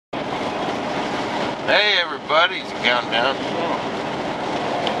Hey everybody, it's countdown.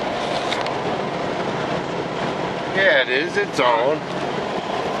 Yeah, it is. It's on.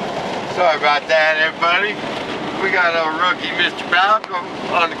 Sorry about that, everybody. We got a rookie, Mr. Malcolm,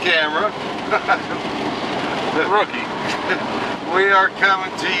 on the camera. Rookie. We are coming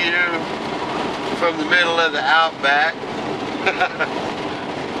to you from the middle of the outback,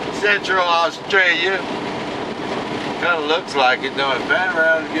 Central Australia. Kind of looks like it, though. I pan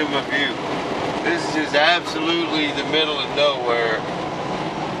around and give them a view. This is just absolutely the middle of nowhere.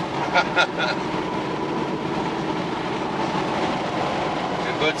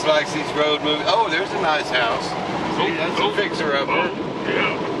 It looks like these road movies. Oh, there's a nice house. See, that's a fixer-upper.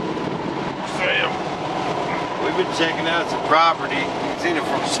 Yeah. Sam. We've been checking out some property. You've seen a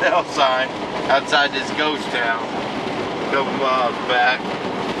for sale sign outside this ghost town a couple miles back.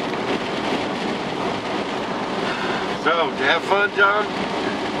 So, did you have fun, John?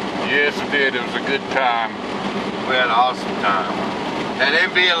 Yes, it did. It was a good time. We had an awesome time. That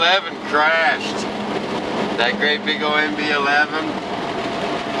MB-11 crashed. That great big old MB-11.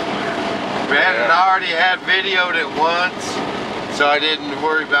 Brandon already had videoed it once, so I didn't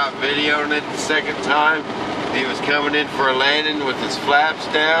worry about videoing it the second time. He was coming in for a landing with his flaps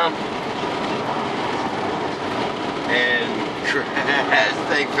down. And that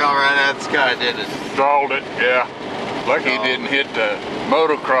thing fell right out of the sky, didn't it? Stalled it, yeah. Lucky he didn't hit the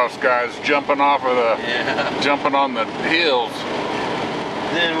motocross guys jumping off of the, jumping on the hills.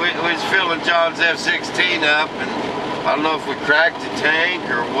 Then we was filling John's F-16 up, and I don't know if we cracked the tank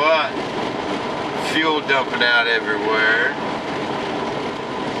or what. Fuel dumping out everywhere.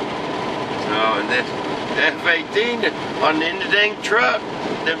 So, and then the F-18 on the end of the dang truck,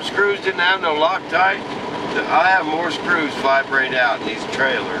 them screws didn't have no Loctite. I have more screws vibrate out in these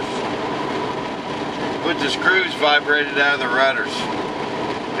trailers. But the screws vibrated out of the rudders.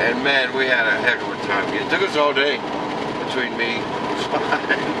 And man, we had a heck of a time. It took us all day between me.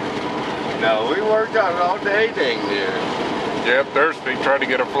 No, we worked on it all day dang near. Yep, Thursday. Tried to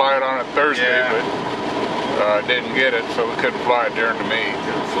get a flight on it Thursday, but didn't get it, so we couldn't fly it during the meet.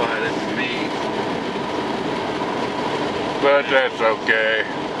 Couldn't fly it at the meet. But that's okay.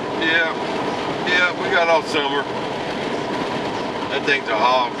 Yeah, we got all summer. That thing's a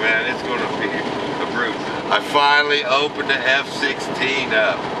hog, man. It's gonna be a brute. I finally opened the F-16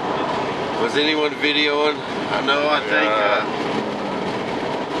 up. Was anyone videoing? I know, I think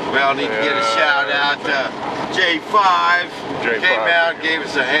we all need to get a shout out to J5. Came out, gave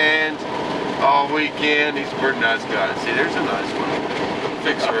us a hand all weekend. He's a pretty nice guy. See, there's a nice one.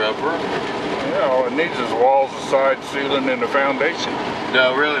 Fixer-upper. Yeah, all it needs is walls, a side ceiling, and a foundation.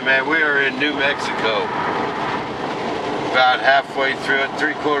 No, really, man. We are in New Mexico. About halfway through it,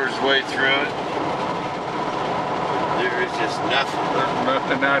 3/4 way through it. There is just nothing. There's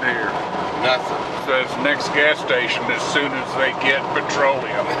nothing out here. Nothing. Says next gas station as soon as they get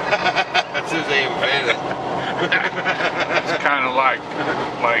petroleum. As soon as they invent it. It's kind of like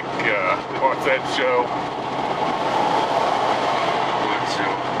what's that show? What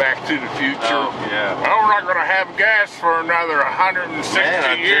show? Back to the Future. Oh, yeah. Well, we're not going to have gas for another 160 man,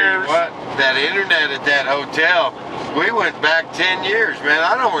 I years. tell you what, that internet at that hotel, we went back 10 years, man.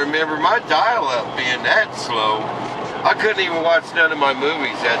 I don't remember my dial-up being that slow. I couldn't even watch none of my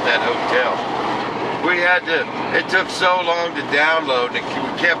movies at that hotel. We had to, it took so long to download, and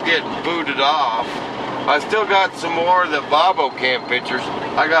we kept getting booted off. I still got some more of the Bobocam pictures.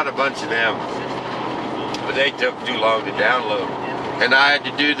 I got a bunch of them. But they took too long to download. And I had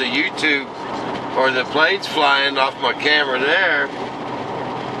to do the YouTube, or the planes flying off my camera there,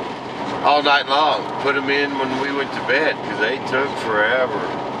 all night long. Put them in when we went to bed, because they took forever.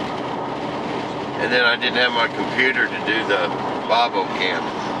 And then I didn't have my computer to do the Bobocam.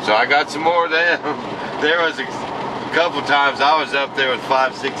 So I got some more of them. There was a couple times I was up there with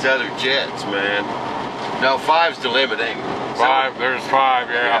 5, 6 other jets, man. No, 5's the limit, ain't it? There's 5,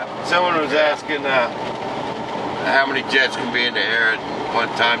 yeah. Someone was asking how many jets can be in the air at one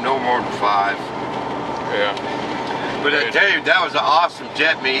time. No more than 5. Yeah. But I tell you, that was an awesome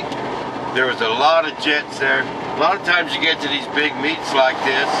jet meet. There was a lot of jets there. A lot of times you get to these big meets like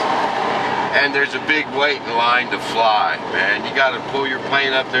this, and there's a big waiting line to fly, man. You got to pull your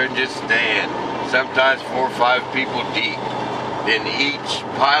plane up there and just stand. Sometimes 4 or 5 people deep in each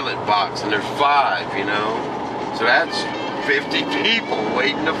pilot box, and there's 5, you know. So that's 50 people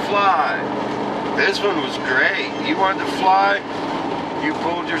waiting to fly. This one was great. You wanted to fly, you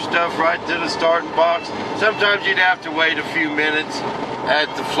pulled your stuff right to the starting box. Sometimes you'd have to wait a few minutes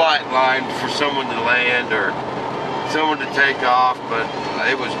at the flight line for someone to land or someone to take off, but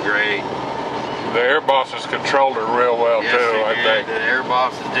it was great. The air bosses controlled her real well, yes, too, I think. The air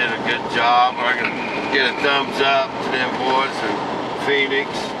bosses did a good job. get a thumbs up to them boys in Phoenix.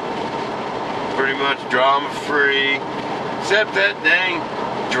 Pretty much drama free. Except that dang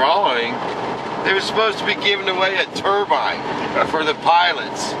drawing. They were supposed to be giving away a turbine for the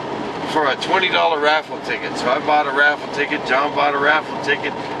pilots for a $20 raffle ticket. So I bought a raffle ticket, John bought a raffle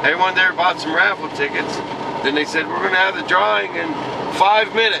ticket, everyone there bought some raffle tickets. Then they said, we're going to have the drawing in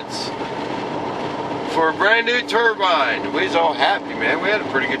 5 minutes for a brand new turbine. We was all happy, man. We had a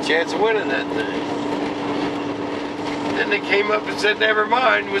pretty good chance of winning that thing. Then they came up and said, never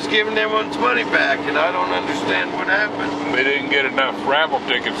mind, was giving everyone's money back, and I don't understand what happened. They didn't get enough raffle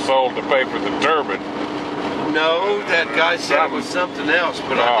tickets sold to pay for the turbine. No, that guy said it was something else,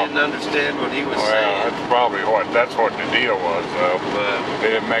 but I didn't understand what he was saying. That's probably that's what the deal was, though. But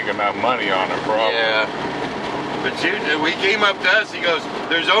they didn't make enough money on it, probably. Yeah. But we came up to us, he goes,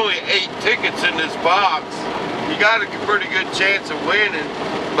 there's only 8 tickets in this box. You got a pretty good chance of winning.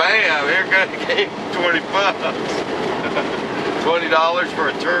 Bam, here came 20 bucks. $20 for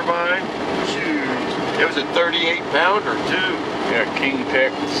a turbine. Shoot. It was a 38 pounder too. Yeah, King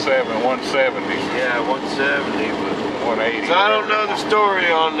Tech 170. Yeah, 170. But 180. So I don't know the story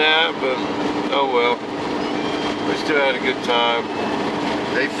on that, but oh well. We still had a good time.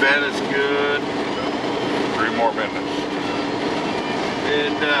 They fed us good. 3 more minutes.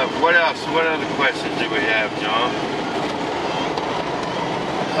 And what else? What other questions do we have, John?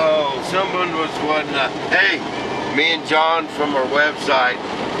 Oh, someone was wanting hey, me and John from our website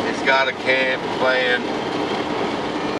has got a camp planned